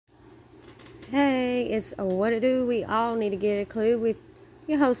Hey, it's a what to do. We all need to get a clue with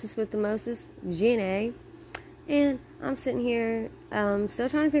your hostess with the mostest, Jenna. And I'm sitting here, still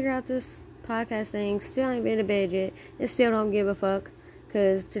trying to figure out this podcast thing. Still ain't been to bed yet. And still don't give a fuck.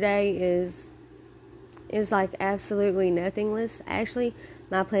 Because today is like absolutely nothingless. Actually,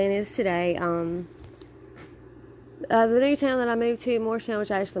 my plan is today, the new town that I moved to, Morristown, which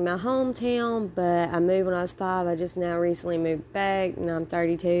is actually my hometown, but I moved when I was 5. I just now recently moved back, and I'm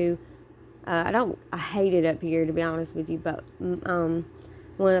 32. I hate it up here, to be honest with you, but one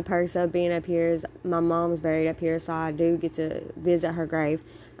of the perks of being up here is my mom's buried up here, so I do get to visit her grave.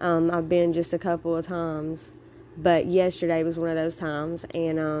 I've been just a couple of times, but yesterday was one of those times,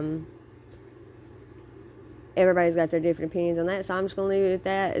 and everybody's got their different opinions on that, so I'm just going to leave it at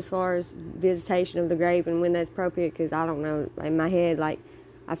that as far as visitation of the grave and when that's appropriate, because I don't know, in my head, like,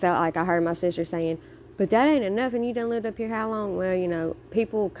 I felt like I heard my sister saying, but that ain't enough, and you done lived up here how long? Well,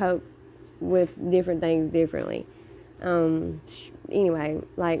 people cope with different things differently. Anyway,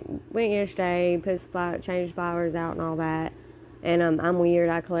 like, went yesterday, changed flowers out and all that, and I'm weird,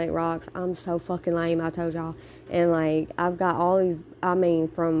 I collect rocks. I'm so fucking lame, I told y'all, and, like, I've got all these,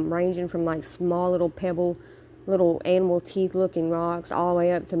 ranging from, like, small little pebble, little animal teeth looking rocks, all the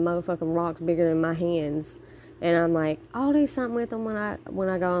way up to motherfucking rocks bigger than my hands, and I'm like, I'll do something with them when I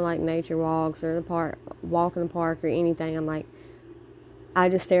go on, like, nature walks, or walk in the park, or anything. I'm like, I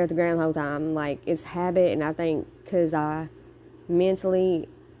just stare at the ground the whole time. Like, it's habit, and I think because mentally,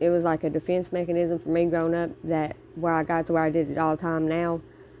 it was like a defense mechanism for me growing up, that where I got to where I did it all the time now,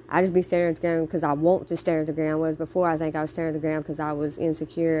 I just be staring at the ground because I want to stare at the ground. Whereas before, I think I was staring at the ground because I was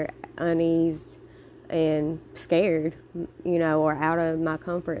insecure, uneased, and scared, or out of my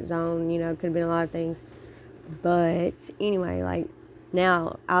comfort zone, could have been a lot of things. But anyway, like,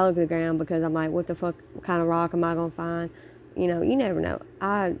 now I look at the ground because I'm like, what the fuck kind of rock am I going to find? You never know.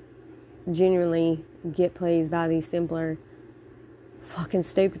 I genuinely get pleased by these simpler fucking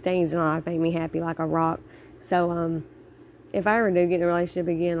stupid things in life make me happy, like a rock. So, if I ever do get in a relationship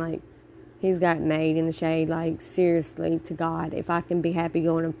again, like, he's got it made in the shade, like, seriously, to God, if I can be happy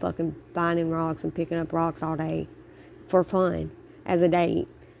going and fucking finding rocks and picking up rocks all day for fun as a date,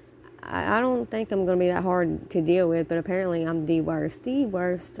 I don't think I'm going to be that hard to deal with, but apparently I'm the worst,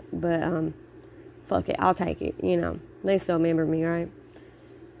 but, fuck it, I'll take it, They still remember me, right?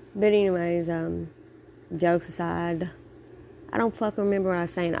 But anyways, jokes aside, I don't fucking remember what I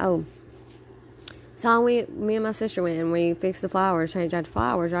was saying. Oh, so me and my sister went and we fixed the flowers, changed out the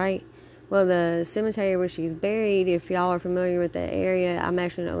flowers, right? Well, the cemetery where she's buried, if y'all are familiar with that area, I'm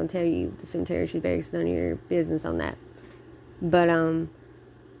actually not going to tell you the cemetery she's buried, so none of your business on that. But,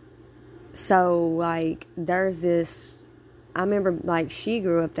 so, like, there's this, I remember, like, she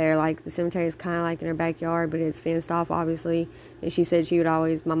grew up there, like, the cemetery is kind of like in her backyard, but it's fenced off, obviously, and she said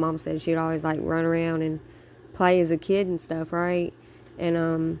my mom said she would always, like, run around and play as a kid and stuff, right?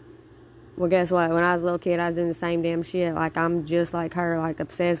 And, well, guess what? When I was a little kid, I was doing the same damn shit. Like, I'm just like her, like,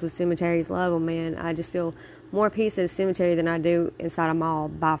 obsessed with cemeteries. Love them, man. I just feel more peace at a cemetery than I do inside a mall,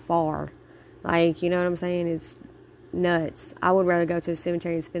 by far. Like, you know what I'm saying? It's nuts. I would rather go to a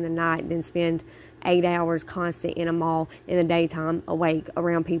cemetery and spend the night than spend 8 hours constant in a mall in the daytime, awake,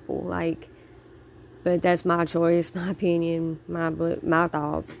 around people. Like, but that's my choice, my opinion, my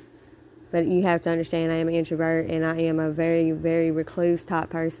thoughts. But you have to understand, I am an introvert, and I am a very, very recluse type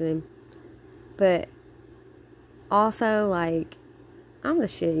person. But also, like, I'm the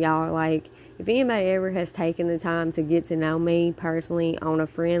shit, y'all. Like, if anybody ever has taken the time to get to know me personally on a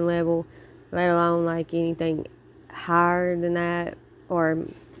friend level, let alone, like, anything higher than that, or,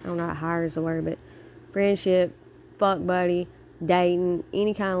 I don't know how higher is the word, but friendship, fuck buddy, dating,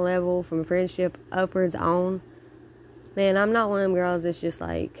 any kind of level from friendship upwards on, man, I'm not one of them girls that's just,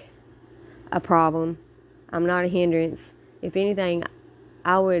 like, a problem. I'm not a hindrance. If anything,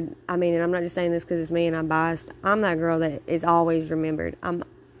 and I'm not just saying this because it's me and I'm biased. I'm that girl that is always remembered.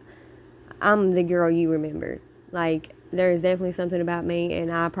 I'm the girl you remember. Like, there is definitely something about me,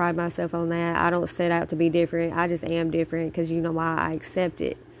 and I pride myself on that. I don't set out to be different. I just am different because you know why. I accept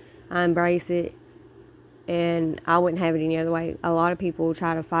it. I embrace it, and I wouldn't have it any other way. A lot of people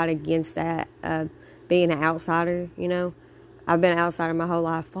try to fight against that, being an outsider, I've been an outsider my whole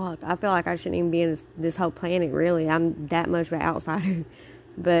life. Fuck, I feel like I shouldn't even be in this whole planet, really. I'm that much of an outsider.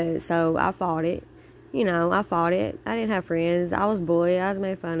 But, so, I fought it. I fought it. I didn't have friends. I was bullied. I was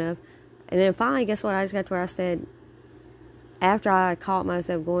made fun of. And then finally, guess what? I just got to where I said, after I caught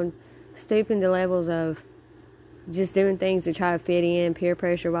myself stooping to levels of just doing things to try to fit in, peer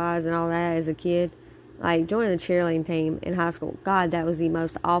pressure-wise and all that as a kid, like joining the cheerleading team in high school. God, that was the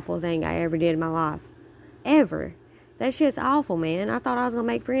most awful thing I ever did in my life. Ever. That shit's awful, man. I thought I was going to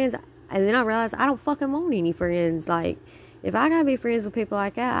make friends. And then I realized I don't fucking want any friends. Like, if I gotta be friends with people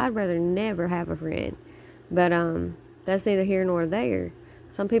like that, I'd rather never have a friend. But, that's neither here nor there.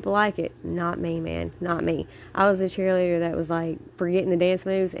 Some people like it. Not me, man. Not me. I was a cheerleader that was like forgetting the dance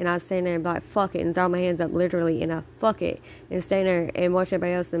moves, and I'd stand there and be like, fuck it, and throw my hands up literally in a fuck it, and stand there and watch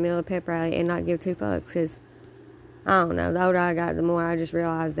everybody else in the middle of the pep rally and not give two fucks. Because, I don't know, the older I got, the more I just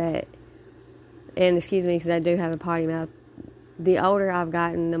realized that, and excuse me because I do have a potty mouth, the older I've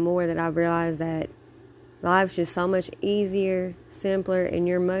gotten, the more that I've realized that life's just so much easier, simpler, and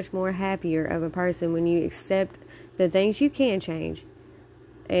you're much more happier of a person when you accept the things you can change.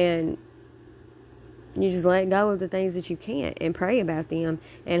 And you just let go of the things that you can't and pray about them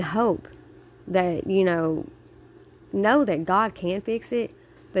and hope that, know that God can fix it,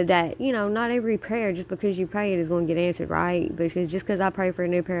 but that, not every prayer, just because you pray it, is going to get answered, right? Because just because I pray for a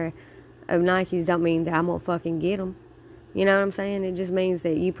new pair of Nikes don't mean that I'm going to fucking get them. You know what I'm saying? It just means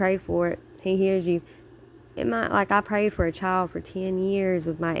that you prayed for it. He hears you. Like, I prayed for a child for 10 years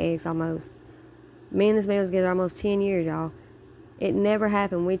with my ex almost. Me and this man was together almost 10 years, y'all. It never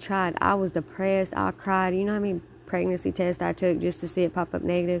happened. We tried. I was depressed. I cried. You know how many pregnancy tests I took just to see it pop up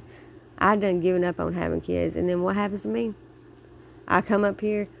negative? I done given up on having kids. And then what happens to me? I come up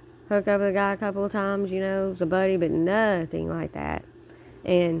here, hook up with a guy a couple of times, as a buddy, but nothing like that.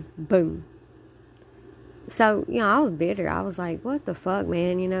 And boom. So, I was bitter. I was like, what the fuck,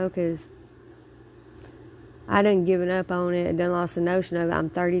 man, because I done given up on it. I done lost the notion of it. I'm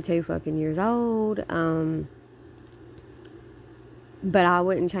 32 fucking years old. But I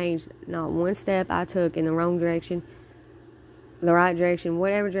wouldn't change not one step I took in the wrong direction, the right direction,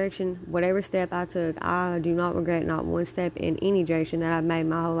 whatever step I took. I do not regret not one step in any direction that I've made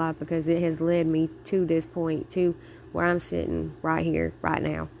my whole life, because it has led me to this point, to where I'm sitting right here, right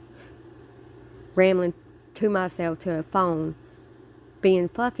now, rambling to myself to a phone, being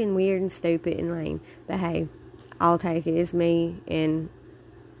fucking weird and stupid and lame. But hey, I'll take it. It's me, and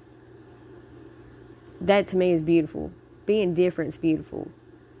that to me is beautiful. Being different is beautiful.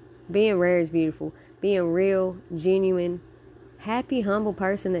 Being rare is beautiful. Being real, genuine, happy, humble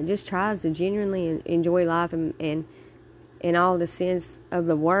person that just tries to genuinely enjoy life and all the sense of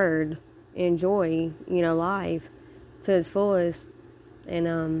the word, enjoy, life to its fullest.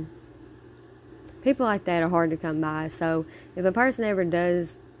 And people like that are hard to come by. So if a person ever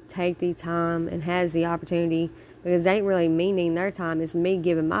does take the time and has the opportunity, because they ain't really me needing their time, it's me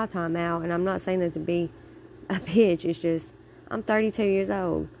giving my time out. And I'm not saying that to be a bitch. It's just, I'm 32 years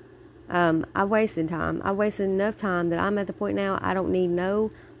old. I wasted time. I wasted enough time that I'm at the point now I don't need no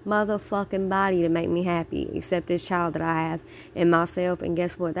motherfucking body to make me happy except this child that I have and myself. And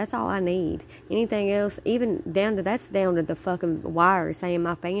guess what? That's all I need. Anything else, even that's down to the fucking wire saying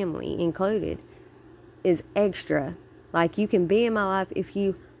my family included, is extra. Like, you can be in my life if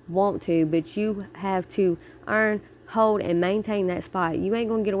you want to, but you have to earn, hold, and maintain that spot. You ain't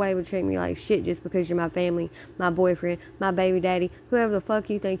gonna get away with treating me like shit just because you're my family, my boyfriend, my baby daddy, whoever the fuck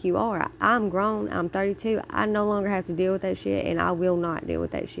you think you are. I'm grown. I'm 32. I no longer have to deal with that shit, and I will not deal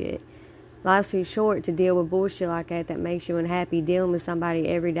with that shit. Life's too short to deal with bullshit like that makes you unhappy, dealing with somebody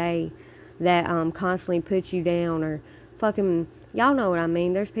every day that constantly puts you down, or fucking, y'all know what I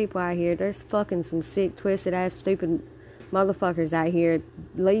mean. There's people out here, there's fucking some sick, twisted ass, stupid motherfuckers out here,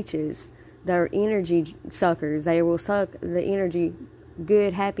 leeches. They're energy suckers. They will suck the energy,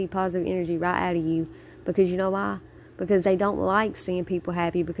 good, happy, positive energy right out of you. Because you know why? Because they don't like seeing people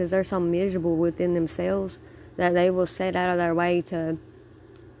happy, because they're so miserable within themselves that they will set out of their way to,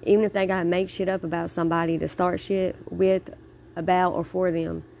 even if they got to make shit up about somebody to start shit with, about, or for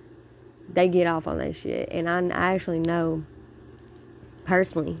them, they get off on that shit. And I actually know,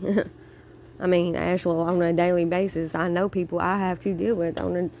 personally, I mean, actually, on a daily basis, I know people I have to deal with.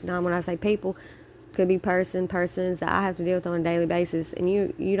 Now, when I say people, could be persons that I have to deal with on a daily basis, and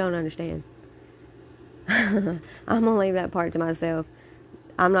you don't understand. I'm gonna leave that part to myself.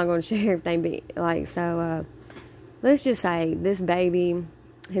 I'm not gonna share everything, but like, so let's just say this baby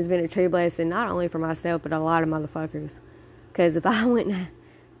has been a true blessing, not only for myself but a lot of motherfuckers. Because if I wouldn't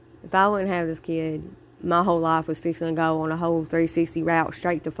have this kid, my whole life was fixing to go on a whole 360 route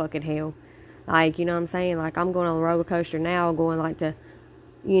straight to fucking hell. Like, you know what I'm saying? Like, I'm going on a roller coaster now, going like to,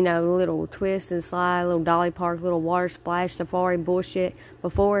 little twist and slide, little Dolly Park, little water splash safari bullshit.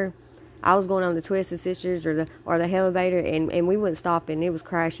 Before, I was going on the Twisted Sisters or the elevator, and we wouldn't stop, and it was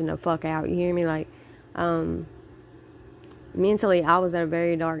crashing the fuck out. You hear me? Like, mentally, I was at a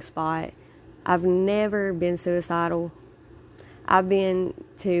very dark spot. I've never been suicidal. I've been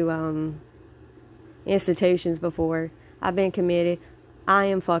to institutions before. I've been committed. I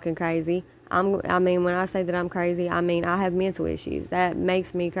am fucking crazy. I mean, when I say that I'm crazy, I mean, I have mental issues. That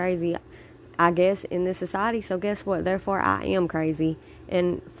makes me crazy, I guess, in this society. So guess what? Therefore, I am crazy.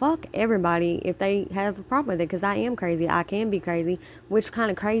 And fuck everybody if they have a problem with it, because I am crazy. I can be crazy. Which kind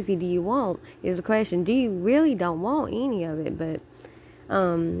of crazy do you want is the question. Do you really don't want any of it? But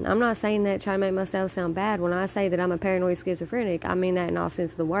I'm not saying that trying to make myself sound bad. When I say that I'm a paranoid schizophrenic, I mean that in all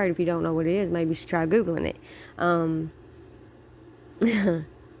sense of the word. If you don't know what it is, maybe you should try Googling it.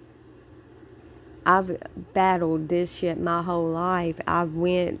 I've battled this shit my whole life. I've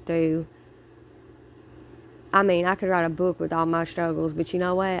went through, I mean, I could write a book with all my struggles, but you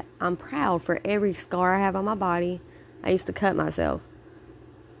know what? I'm proud for every scar I have on my body. I used to cut myself.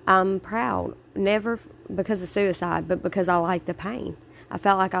 I'm proud. Never because of suicide, but because I liked the pain. I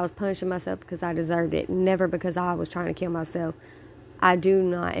felt like I was punishing myself because I deserved it. Never because I was trying to kill myself. I do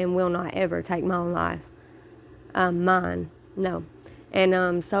not and will not ever take my own life. Mine. No.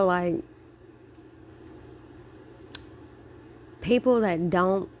 And so like, people that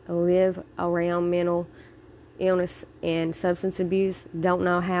don't live around mental illness and substance abuse don't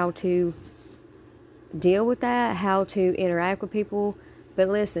know how to deal with that, how to interact with people. But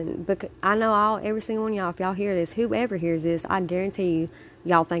listen, because I know every single one of y'all, if y'all hear this, whoever hears this, I guarantee you,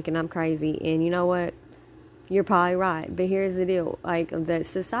 y'all thinking I'm crazy. And you know what? You're probably right. But here's the deal. Like, that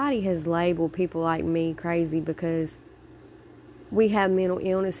society has labeled people like me crazy because we have mental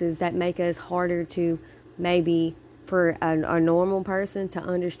illnesses that make us harder to maybe for a normal person to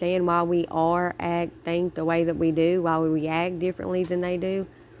understand why we think the way that we do, why we react differently than they do,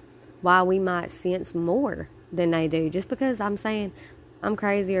 why we might sense more than they do. Just because I'm saying I'm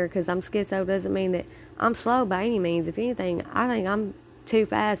crazy or because I'm schizo doesn't mean that I'm slow by any means. If anything, I think I'm too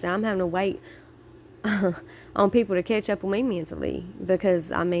fast and I'm having to wait on people to catch up with me mentally, because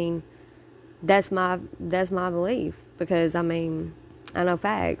I mean that's my belief, because I mean I know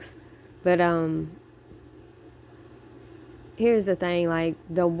facts. But here's the thing, like,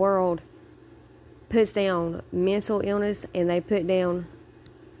 the world puts down mental illness and they put down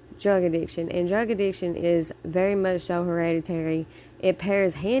drug addiction. And drug addiction is very much so hereditary. It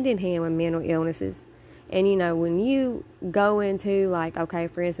pairs hand in hand with mental illnesses. And, you know, when you go into, like, okay,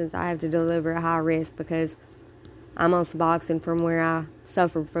 for instance, I have to deliver a high risk because I'm on Suboxone from where I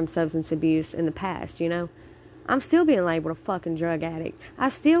suffered from substance abuse in the past, you know. I'm still being labeled a fucking drug addict. I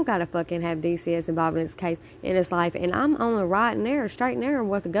still gotta fucking have DCS involved in this case, in this life. And I'm on the right and narrow, straight and narrow,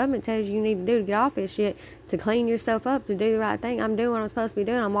 what the government tells you need to do to get off this shit, to clean yourself up, to do the right thing. I'm doing what I'm supposed to be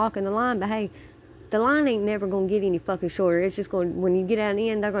doing. I'm walking the line. But hey, the line ain't never gonna get any fucking shorter. It's just going, when you get out the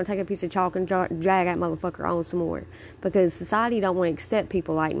end, they're gonna take a piece of chalk and drag that motherfucker on some more. Because society don't want to accept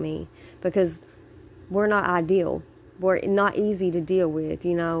people like me. Because we're not ideal. We're not easy to deal with,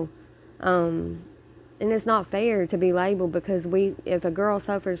 you know. And it's not fair to be labeled, because if a girl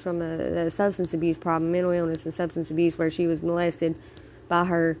suffers from a substance abuse problem, mental illness and substance abuse, where she was molested by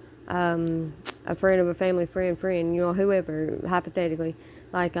her, a friend of a family friend, you know, whoever, hypothetically,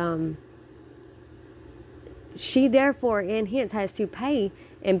 like, she therefore, and hence, has to pay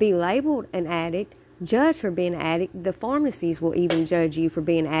and be labeled an addict, judged for being an addict. The pharmacies will even judge you for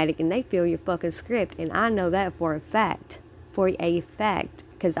being an addict, and they fill your fucking script. And I know that for a fact,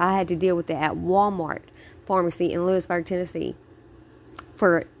 because I had to deal with it at Walmart pharmacy in Lewisburg, Tennessee,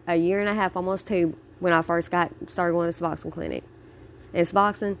 for a year and a half, almost 2, when I first started going to the Suboxone clinic. And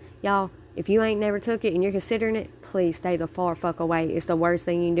Suboxone, y'all, if you ain't never took it and you're considering it, please stay the far fuck away. It's the worst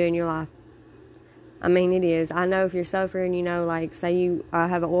thing you can do in your life. I mean, it is. I know if you're suffering, you know, like, say you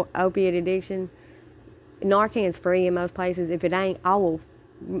have an opiate addiction, Narcan's free in most places. If it ain't, I will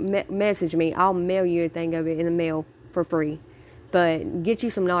message me. I'll mail you a thing of it in the mail for free. But get you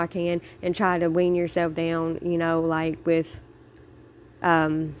some Narcan and try to wean yourself down, you know, like, with,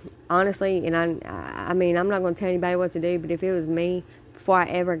 honestly, and I mean, I'm not going to tell anybody what to do, but if it was me, before I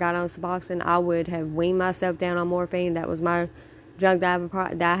ever got on Suboxone, I would have weaned myself down on morphine. That was my drug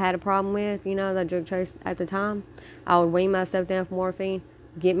that I had a problem with, you know, that drug choice at the time. I would wean myself down from morphine,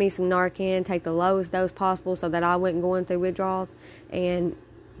 get me some Narcan, take the lowest dose possible so that I wasn't going through withdrawals, and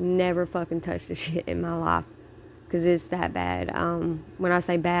never fucking touch the shit in my life. Because it's that bad. When I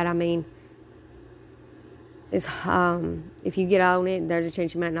say bad, I mean, it's, if you get on it, there's a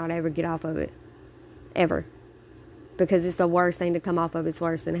chance you might not ever get off of it. Ever. Because it's the worst thing to come off of. It's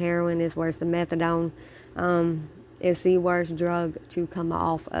worse than heroin. It's worse than methadone. It's the worst drug to come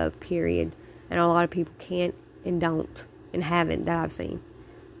off of, period. And a lot of people can't and don't and haven't, that I've seen.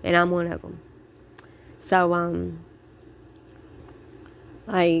 And I'm one of them. So,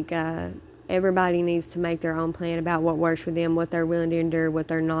 everybody needs to make their own plan about what works for them, what they're willing to endure, what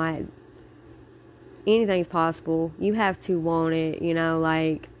they're not. Anything's possible. You have to want it, you know,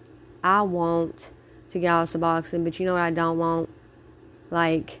 like, I want to get off Suboxone, but you know what I don't want?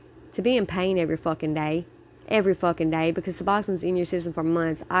 Like, to be in pain every fucking day. Every fucking day, because Suboxone's in your system for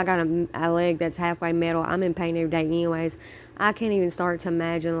months. I got a leg that's halfway metal. I'm in pain every day anyways. I can't even start to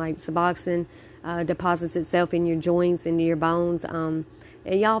imagine, like, Suboxone deposits itself in your joints, into your bones. And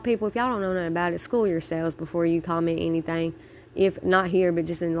y'all people, if y'all don't know nothing about it, school yourselves before you comment anything. If not here, but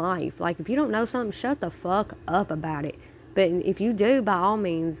just in life. Like, if you don't know something, shut the fuck up about it. But if you do, by all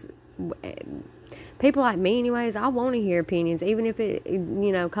means, people like me anyways, I want to hear opinions. Even if it,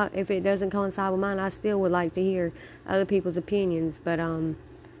 if it doesn't coincide with mine, I still would like to hear other people's opinions. But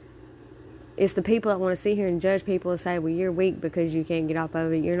it's the people that want to sit here and judge people and say, well, you're weak because you can't get off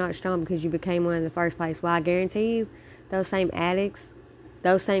of it. You're not strong because you became one in the first place. Well, I guarantee you, those same addicts,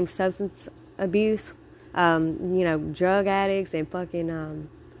 those same substance abuse, drug addicts and fucking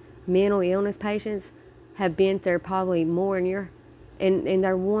mental illness patients have been through probably more in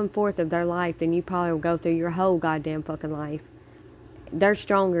their 1/4 of their life than you probably will go through your whole goddamn fucking life. They're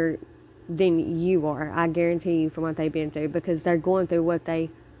stronger than you are, I guarantee you, from what they've been through, because they're going through what they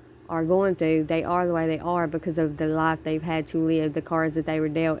are going through. They are the way they are because of the life they've had to live, the cards that they were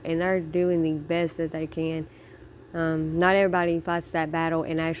dealt, and they're doing the best that they can. Not everybody fights that battle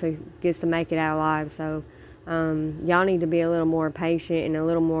and actually gets to make it out alive. So y'all need to be a little more patient and a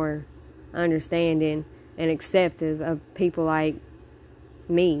little more understanding and accepting of people like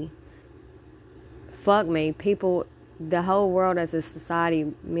me. Fuck me. People, the whole world as a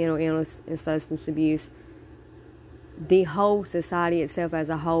society, mental illness and substance abuse, the whole society itself as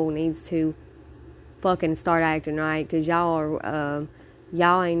a whole needs to fucking start acting right, because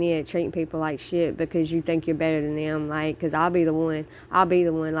y'all ain't it treating people like shit because you think you're better than them. Like, because I'll be the one.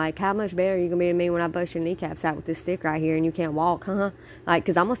 Like, how much better are you going to be than me when I bust your kneecaps out with this stick right here and you can't walk, huh? Like,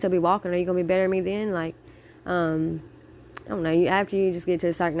 because I'm going to still be walking. Are you going to be better than me then? Like, I don't know. After you just get to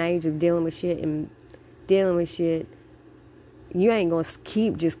a certain age of dealing with shit, you ain't going to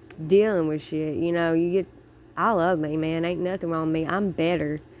keep just dealing with shit. I love me, man. Ain't nothing wrong with me. I'm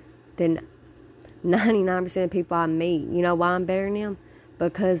better than 99% of people I meet. You know why I'm better than them?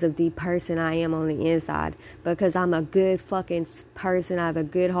 Because of the person I am on the inside. Because I'm a good fucking person. I have a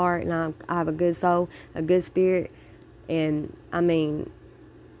good heart, and I have a good soul, a good spirit. And, I mean,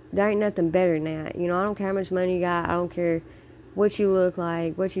 there ain't nothing better than that. I don't care how much money you got. I don't care what you look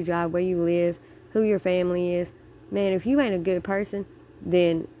like, what you drive, where you live, who your family is. Man, if you ain't a good person,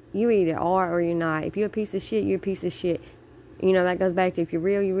 then you either are or you're not. If you're a piece of shit, you're a piece of shit. That goes back to if you're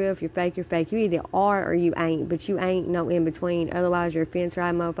real, you're real. If you're fake, you're fake. You either are or you ain't. But you ain't no in between. Otherwise, you're a fence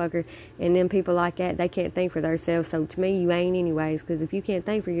ride motherfucker. And then people like that, they can't think for themselves. So to me, you ain't anyways. Because if you can't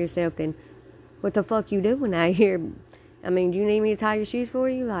think for yourself, then what the fuck you doing out here? I mean, do you need me to tie your shoes for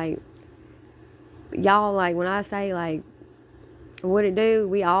you? Like, y'all, like, when I say, like, what it do,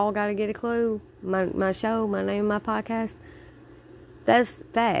 we all got to get a clue. My show, my name of my podcast, that's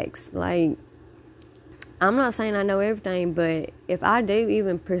facts. Like, I'm not saying I know everything, but if I do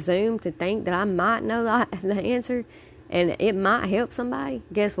even presume to think that I might know the answer and it might help somebody,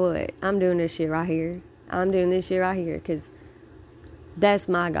 guess what? I'm doing this shit right here. Because that's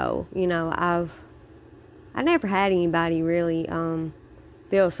my goal. I never had anybody really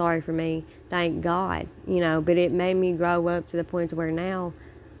feel sorry for me, thank God, but it made me grow up to the point to where now,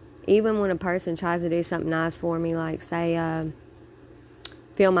 even when a person tries to do something nice for me, like say,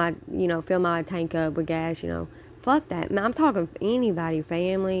 fill my tank up with gas, fuck that. I'm talking anybody,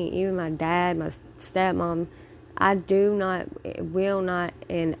 family, even my dad, my stepmom. I do not, will not,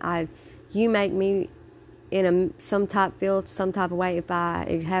 and you make me feel some type of way if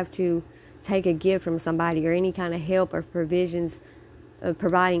I have to take a gift from somebody or any kind of help or provisions of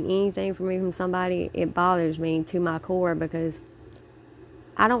providing anything for me from somebody. It bothers me to my core because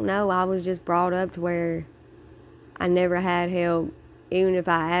I don't know, I was just brought up to where I never had help. Even if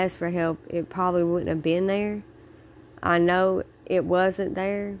I asked for help, it probably wouldn't have been there. I know it wasn't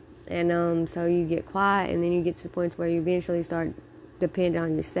there. And so you get quiet, and then you get to the point where you eventually start depending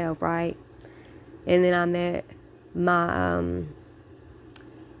on yourself, right? And then I met my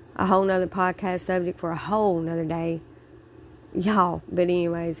a whole nother podcast subject for a whole nother day, y'all. But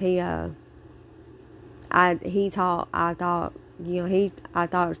anyways, he taught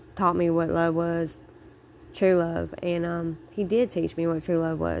me what love was. True love. And he did teach me what true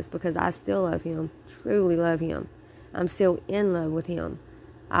love was, because I still love him, truly love him. I'm still in love with him.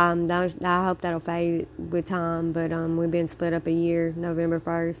 I hope that'll fade with time, but we've been split up a year, November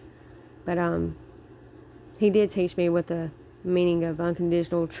 1st. But he did teach me what the meaning of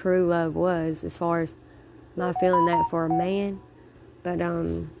unconditional true love was, as far as my feeling that for a man. But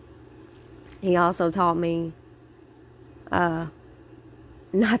he also taught me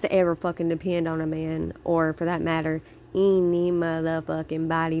not to ever fucking depend on a man, or for that matter, any motherfucking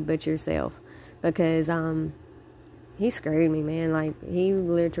body but yourself. Because, he screwed me, man. Like, he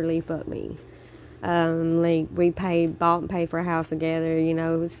literally fucked me. Like, we bought and paid for a house together, you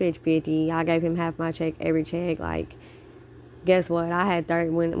know, it was 50-50. I gave him half my check, every check. Like, guess what? I had 30,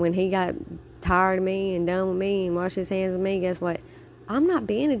 when he got tired of me and done with me and washed his hands with me, guess what? I'm not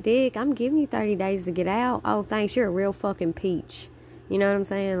being a dick. I'm giving you 30 days to get out. Oh, thanks. You're a real fucking peach. You know what I'm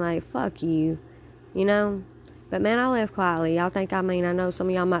saying? Like, fuck you. You know? But, man, I left quietly. Y'all think, I know some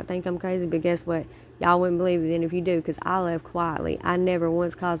of y'all might think I'm crazy, but guess what? Y'all wouldn't believe it then if you do, because I left quietly. I never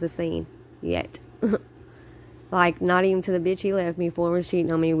once caused a scene. Yet. Like, not even to the bitch he left me for, was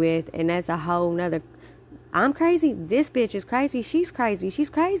cheating on me with. And that's a whole nother... I'm crazy. This bitch is crazy. She's crazy. She's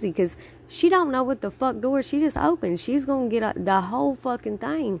crazy because she don't know what the fuck door she just opened. She's going to get the whole fucking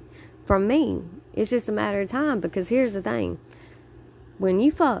thing from me. It's just a matter of time, because here's the thing. When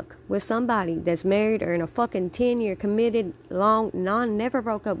you fuck with somebody that's married or in a fucking 10-year committed, never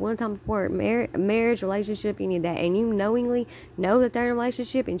broke up one time before, marriage, relationship, any of that, and you knowingly know that they're in a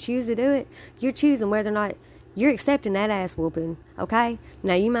relationship and choose to do it, you're choosing whether or not you're accepting that ass whooping, okay?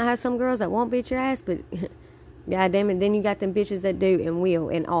 Now, you might have some girls that won't beat your ass, but God damn it, then you got them bitches that do and will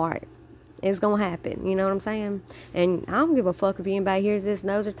and are. It's gonna happen, you know what I'm saying? And I don't give a fuck if anybody hears this,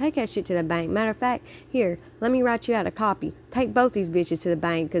 knows her. Take that shit to the bank. Matter of fact, here, let me write you out a copy. Take both these bitches to the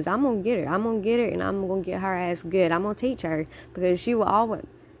bank, because I'm gonna get her. I'm gonna get her, and I'm gonna get her ass good. I'm gonna teach her, because she will always...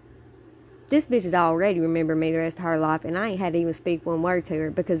 This bitch has already remembered me the rest of her life, and I ain't had to even speak one word to her,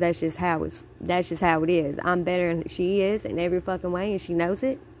 because that's just how it is. I'm better than she is in every fucking way, and she knows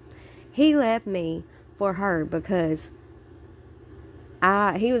it. He left me for her because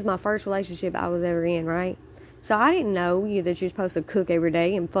he was my first relationship I was ever in, right? So I didn't know that you're supposed to cook every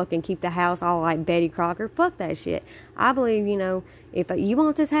day and fucking keep the house all like Betty Crocker. Fuck that shit. I believe, if you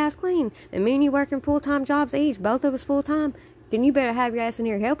want this house clean, and me and you working full-time jobs each, both of us full-time, then you better have your ass in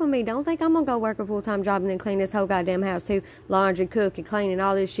here helping me. Don't think I'm going to go work a full-time job and then clean this whole goddamn house too. Laundry, cook, and clean and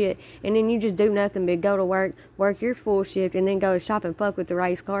all this shit. And then you just do nothing but go to work your full shift, and then go shop and fuck with the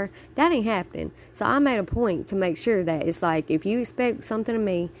race car. That ain't happening. So I made a point to make sure that it's like, if you expect something of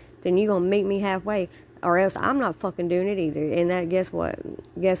me, then you going to meet me halfway, or else I'm not fucking doing it either. And that, guess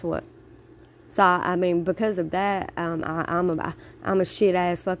what? So, I mean, because of that, I'm a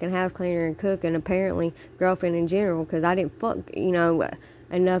shit-ass fucking house cleaner and cook, and apparently girlfriend in general, because I didn't fuck,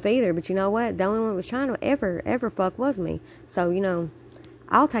 enough either. But you know what? The only one that was trying to ever fuck was me. So,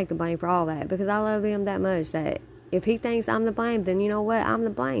 I'll take the blame for all that, because I love him that much that if he thinks I'm the blame, then you know what? I'm the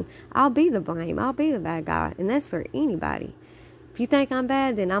blame. I'll be the blame. I'll be the bad guy, and that's for anybody. If you think I'm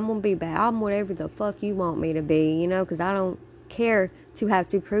bad, then I'm going to be bad. I'm whatever the fuck you want me to be, because I don't care to have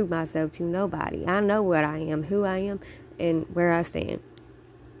to prove myself to nobody. I know what I am, who I am, and where I stand.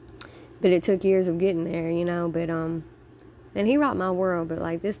 But it took years of getting there, but, and he rocked my world, but,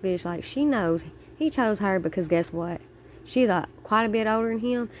 like, this bitch, like, she knows, he chose her because guess what? She's quite a bit older than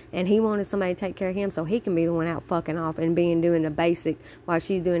him, and he wanted somebody to take care of him so he can be the one out fucking off and doing the basic while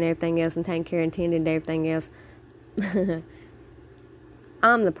she's doing everything else and taking care and tending to everything else.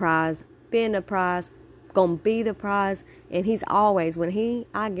 I'm the prize, been the prize, gonna be the prize, and he's always,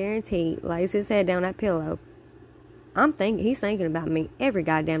 I guarantee, lays his head down that pillow, he's thinking about me every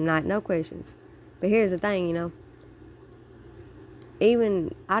goddamn night, no questions. But here's the thing,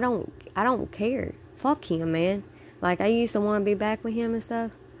 even, I don't care. Fuck him, man. Like, I used to want to be back with him and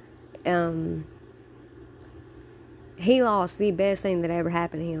stuff. He lost the best thing that ever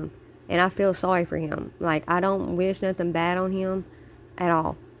happened to him, and I feel sorry for him. Like, I don't wish nothing bad on him at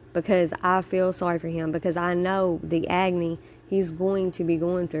all, because I feel sorry for him, because I know the agony he's going to be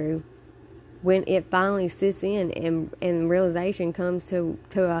going through when it finally sits in and realization comes to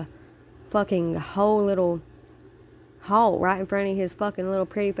a fucking whole little halt right in front of his fucking little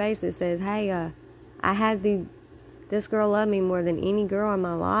pretty face that says, hey, I had this girl loved me more than any girl in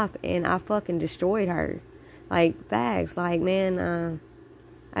my life, and I fucking destroyed her. Like, facts. Like, man,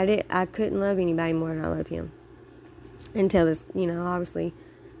 I couldn't love anybody more than I loved him. Until this, obviously,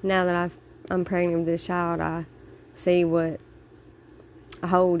 now that I'm pregnant with this child, I see what a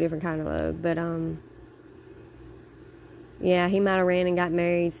whole different kind of love. But, yeah, he might have ran and got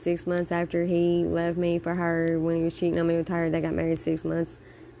married 6 months after he left me for her. When he was cheating on me with her, they got married 6 months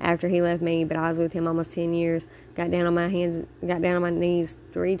after he left me. But I was with him almost 10 years. Got down on my knees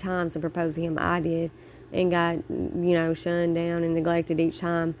 3 times and proposed to him. I did. And got, shunned down and neglected each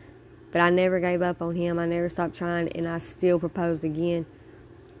time. But I never gave up on him. I never stopped trying, and I still proposed again.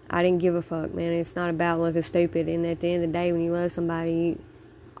 I didn't give a fuck, man. It's not about looking stupid. And at the end of the day, when you love somebody,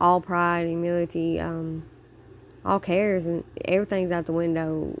 all pride, humility, all cares and everything's out the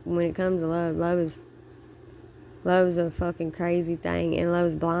window when it comes to love. Love is a fucking crazy thing, and love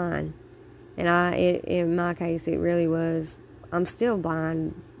is blind. And in my case, it really was. I'm still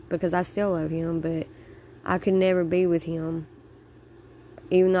blind because I still love him, but I could never be with him.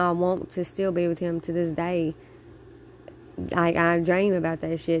 Even though I want to still be with him to this day. I dream about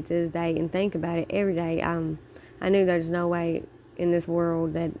that shit to this day and think about it every day. I knew there's no way in this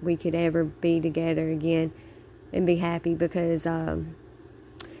world that we could ever be together again and be happy, because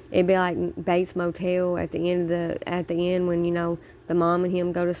it'd be like Bates Motel at the end when, you know, the mom and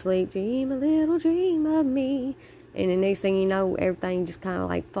him go to sleep. Dream a little dream of me. And the next thing you know, everything just kind of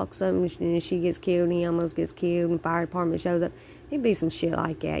like fucks up, and she gets killed, and he almost gets killed, and fire department shows up. It'd be some shit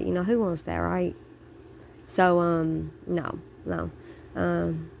like that. You know, who wants that, right? So, no.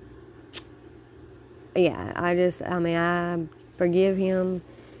 Yeah, I forgive him.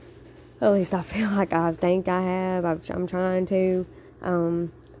 At least I feel like I think I have. I'm trying to.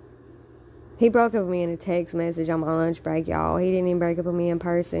 He broke up with me in a text message on my lunch break, y'all. He didn't even break up with me in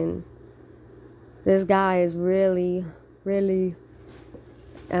person. This guy is really, really,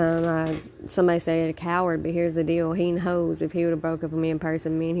 somebody said a coward, but here's the deal. He knows if he would have broke up with me in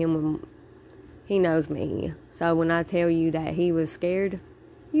person, me and him would, he knows me. So when I tell you that he was scared,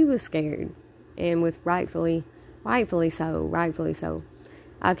 he was scared. And with rightfully so.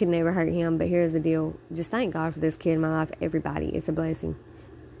 I could never hurt him, but here's the deal. Just thank God for this kid in my life, everybody. It's a blessing.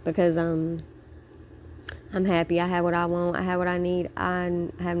 Because I'm happy. I have what I want. I have what I need. I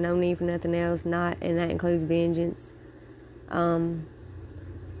have no need for nothing else. And that includes vengeance.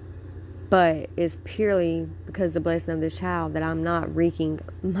 But it's purely because of the blessing of this child that I'm not wreaking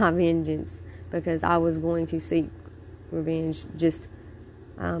my vengeance, because I was going to seek revenge just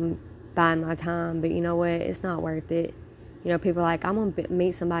buying my time. But you know what? It's not worth it. You know, people are like, I'm going to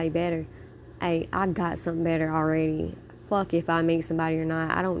meet somebody better. Hey, I got something better already. Fuck if I meet somebody or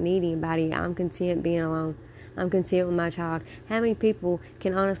not. I don't need anybody. I'm content being alone. I'm content with my child. How many people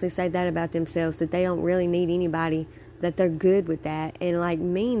can honestly say that about themselves, that they don't really need anybody, that they're good with that, and like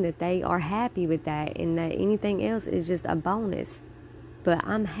mean that they are happy with that, and that anything else is just a bonus. But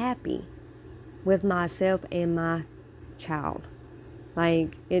I'm happy with myself and my child.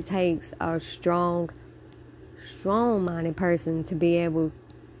 It takes a strong-minded person to be able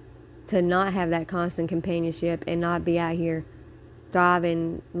to not have that constant companionship and not be out here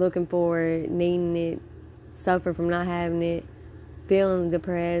thriving, looking for it, needing it, suffering from not having it, feeling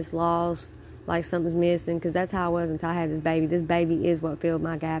depressed, lost, like something's missing, because that's how I was until I had this baby. This baby is what filled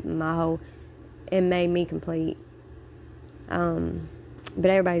my gap and my hole and made me complete. But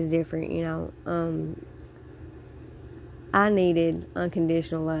everybody's different, you know. I needed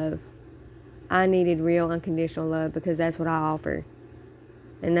unconditional love. I needed real unconditional love, because that's what I offer.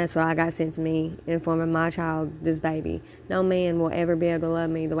 And that's what I got sent to me in the form of my child, this baby. No man will ever be able to love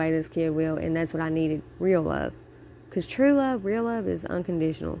me the way this kid will, and that's what I needed, real love. Because true love, real love is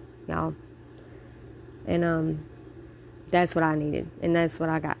unconditional, y'all. And that's what I needed, and that's what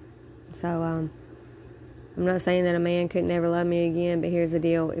I got. So I'm not saying that a man could never love me again, but here's the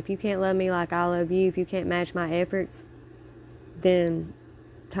deal. If you can't love me like I love you, if you can't match my efforts, then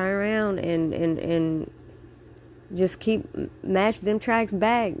turn around and just match them tracks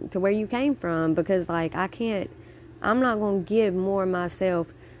back to where you came from. Because I'm not going to give more of myself.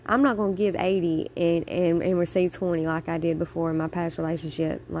 I'm not going to give 80 and receive 20 like I did before in my past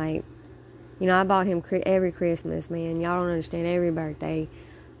relationship. You know, I bought him every Christmas, man. Y'all don't understand, every birthday.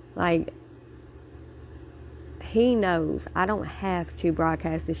 He knows. I don't have to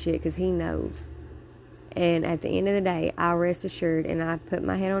broadcast this shit, because he knows. And at the end of the day, I rest assured, and I put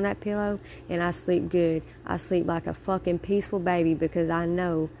my head on that pillow, and I sleep good. I sleep like a fucking peaceful baby, because I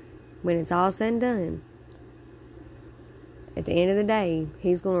know when it's all said and done, at the end of the day,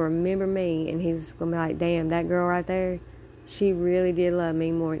 he's going to remember me, and he's going to be like, damn, that girl right there, she really did love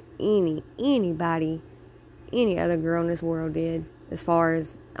me more than anybody, any other girl in this world did, as far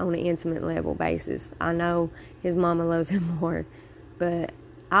as on an intimate level basis. I know his mama loves him more, but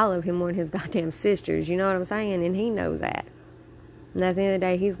I love him more than his goddamn sisters, you know what I'm saying? And he knows that. And at the end of the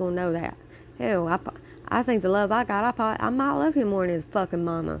day, he's going to know that. Hell, I think the love I got, I might love him more than his fucking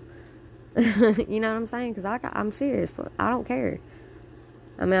mama. You know what I'm saying? Because I'm serious. I don't care.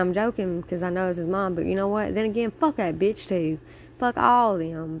 I mean, I'm joking because I know it's his mom, but you know what? Then again, fuck that bitch too. Fuck all of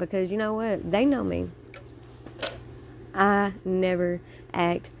them, because you know what? They know me. I never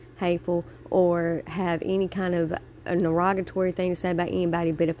act hateful or have any kind of a derogatory thing to say about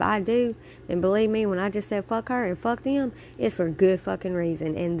anybody, but if I do, then believe me, when I just said fuck her and fuck them, it's for good fucking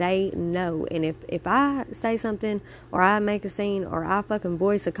reason, and they know. And if I say something, or I make a scene, or I fucking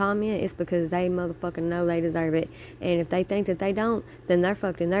voice a comment, it's because they motherfucking know they deserve it. And if they think that they don't, then they're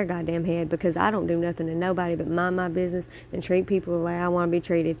fucked in their goddamn head, because I don't do nothing to nobody but mind my business and treat people the way I want to be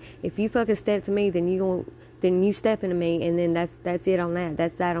treated. If you fucking step to me, then you step into me, and then that's it on that.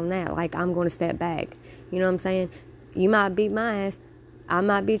 That's that on that. Like, I'm going to step back. You know what I'm saying? You might beat my ass. I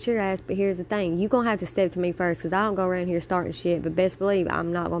might beat your ass, but here's the thing. You going to have to step to me first, because I don't go around here starting shit, but best believe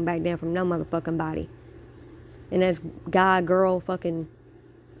I'm not going to back down from no motherfucking body. And that's guy, girl, fucking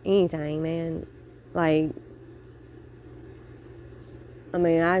anything, man. Like, I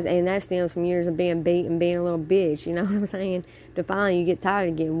mean, and that stems from years of being beat and being a little bitch, you know what I'm saying? To finally you get tired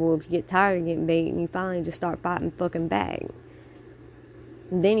of getting whooped, you get tired of getting beat, and you finally just start fighting fucking back.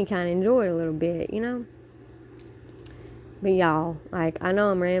 And then you kind of enjoy it a little bit, you know? But y'all, like, I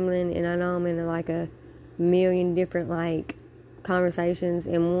know I'm rambling, and I know I'm in like a million different like conversations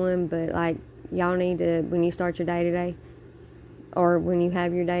in one, but like, y'all need to, when you start your day today, or when you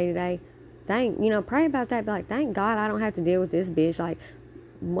have your day today, pray about that. Be like, thank God I don't have to deal with this bitch. Like,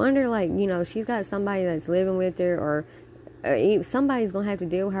 wonder, like, she's got somebody that's living with her, or somebody's gonna have to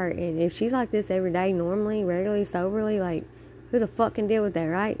deal with her. And if she's like this every day, normally, regularly, soberly, like, who the fuck can deal with that,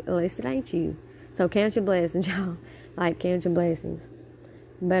 right? At least it ain't you. So count your blessings, y'all. Like, count your blessings.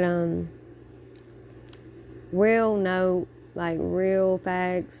 But real note, like, real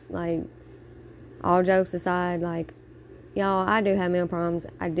facts, like, all jokes aside, like, y'all, I do have mental problems.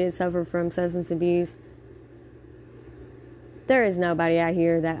 I did suffer from substance abuse. There is nobody out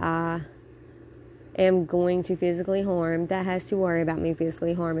here that I am going to physically harm that has to worry about me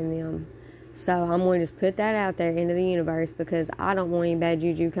physically harming them. So I'm going to just put that out there into the universe, because I don't want any bad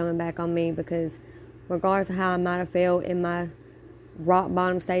juju coming back on me, because regardless of how I might have felt in my rock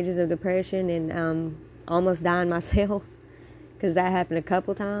bottom stages of depression and almost dying myself, because that happened a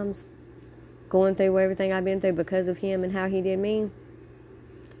couple times, going through everything I've been through because of him and how he did me,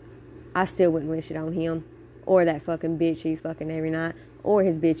 I still wouldn't wish it on him, or that fucking bitch he's fucking every night, or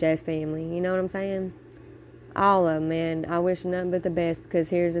his bitch ass family. You know what I'm saying? All of them, man. I wish nothing but the best, because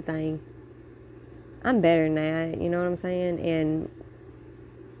here's the thing. I'm better than that. You know what I'm saying? And,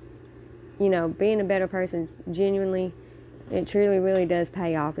 being a better person, genuinely, it truly, really does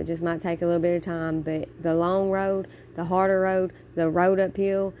pay off. It just might take a little bit of time, but the long road, the harder road, the road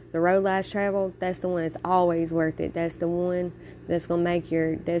uphill, the road less traveled, that's the one that's always worth it. That's the one that's going to make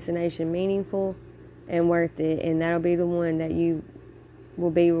your destination meaningful and worth it, and that'll be the one that you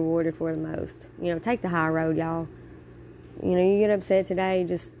will be rewarded for the most. Take the high road, y'all. You get upset today,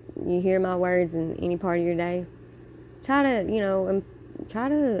 just, you hear my words in any part of your day. Try to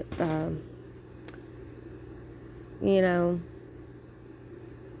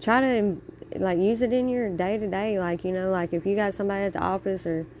like, use it in your day-to-day, like, like, if you got somebody at the office,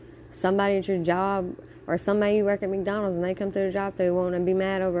 or somebody at your job, or somebody you work at McDonald's, and they come through the job, they want to be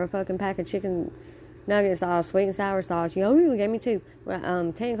mad over a fucking pack of chicken nuggets, all sweet and sour sauce. You gave me 2. Well,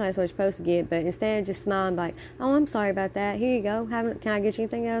 technically that's what you're supposed to get, but instead of just smiling, like, oh, I'm sorry about that, here you go, can I get you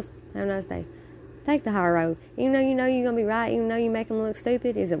anything else? Have a nice day. Take the high road. Even though you're going to be right, even though you make them look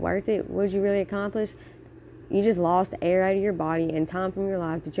stupid, is it worth it? What you really accomplish? You just lost air out of your body and time from your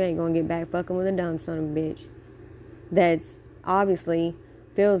life that you ain't going to get back fucking with a dumb son of a bitch that's obviously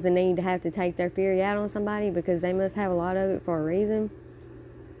feels the need to have to take their fury out on somebody, because they must have a lot of it for a reason.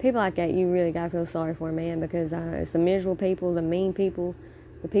 People like that, you really got to feel sorry for, man, because it's the miserable people, the mean people,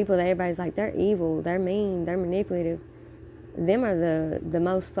 the people that everybody's like, they're evil, they're mean, they're manipulative. Them are the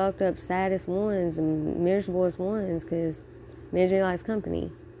most fucked up, saddest ones and miserablest ones, because misery likes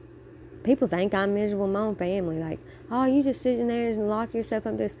company. People think I'm miserable in my own family. Like, oh, you just sitting there and lock yourself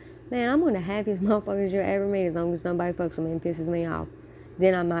up this. Man, I'm one of the happiest motherfuckers you'll ever meet, as long as nobody fucks with me and pisses me off.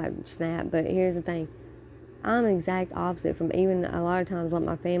 Then I might snap. But here's the thing. I'm the exact opposite from even a lot of times what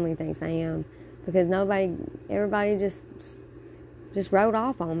my family thinks I am. Because everybody just wrote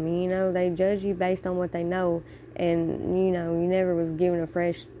off on me, They judge you based on what they know. And, you never was given a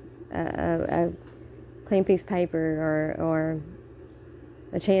fresh, a clean piece of paper or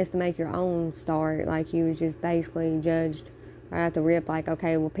a chance to make your own start. Like, you was just basically judged right at the rip, like,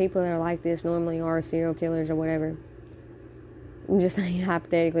 okay, well, people that are like this normally are serial killers or whatever. I'm just saying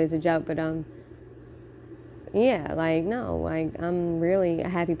hypothetically as a joke, but yeah, like, no, like, I'm really a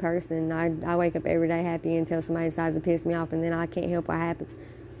happy person. I wake up every day happy until somebody decides to piss me off, and then I can't help what happens.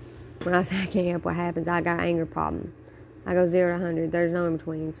 When I say I can't help what happens, I got an anger problem. I go 0 to 100. There's no in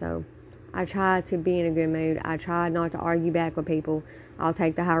between, so I try to be in a good mood. I try not to argue back with people. I'll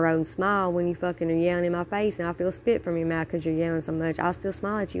take the high road and smile when you fucking are yelling in my face and I feel spit from your mouth because you're yelling so much. I'll still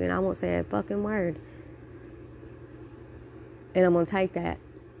smile at you and I won't say a fucking word. And I'm going to take that.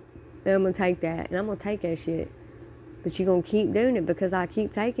 And I'm going to take that. And I'm going to take that shit. But you're going to keep doing it because I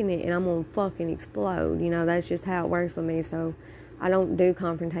keep taking it and I'm going to fucking explode. You know, that's just how it works for me. So I don't do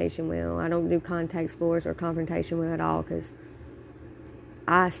confrontation well. I don't do contact sports or confrontation well at all because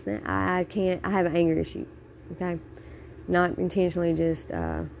I have an anger issue. Okay? Not intentionally, just,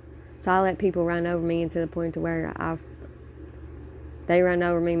 so I let people run over me to the point to where they run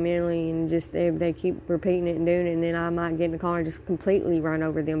over me mentally and just, they keep repeating it and doing it and then I might get in the car and just completely run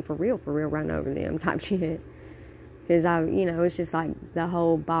over them for real run over them type shit. Because it's just like the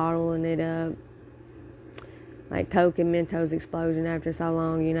whole bottling it up, like Coke and Mentos explosion after so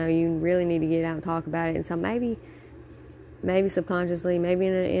long, you really need to get out and talk about it. And so maybe subconsciously, maybe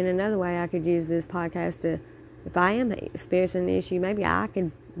in another way, I could use this podcast to, if I am experiencing an issue, maybe I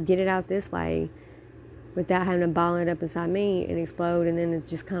could get it out this way without having to bottle it up inside me and explode, and then it's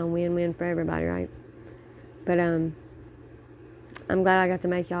just kind of win-win for everybody, right? But I'm glad I got to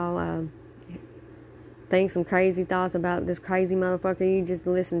make y'all think some crazy thoughts about this crazy motherfucker you just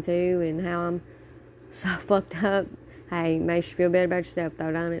listened to and how I'm so fucked up. Hey, makes you feel better about yourself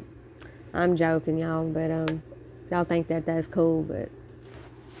though, don't it? I'm joking, y'all, but y'all think that that's cool, but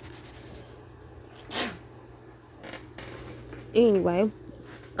anyway,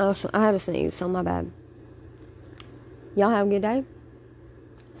 I have a sneeze, so my bad. Y'all have a good day.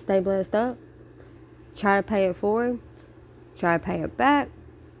 Stay blessed up. Try to pay it forward. Try to pay it back.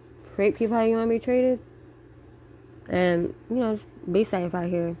 Treat people how you want to be treated. And, just be safe out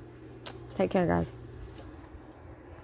here. Take care, guys.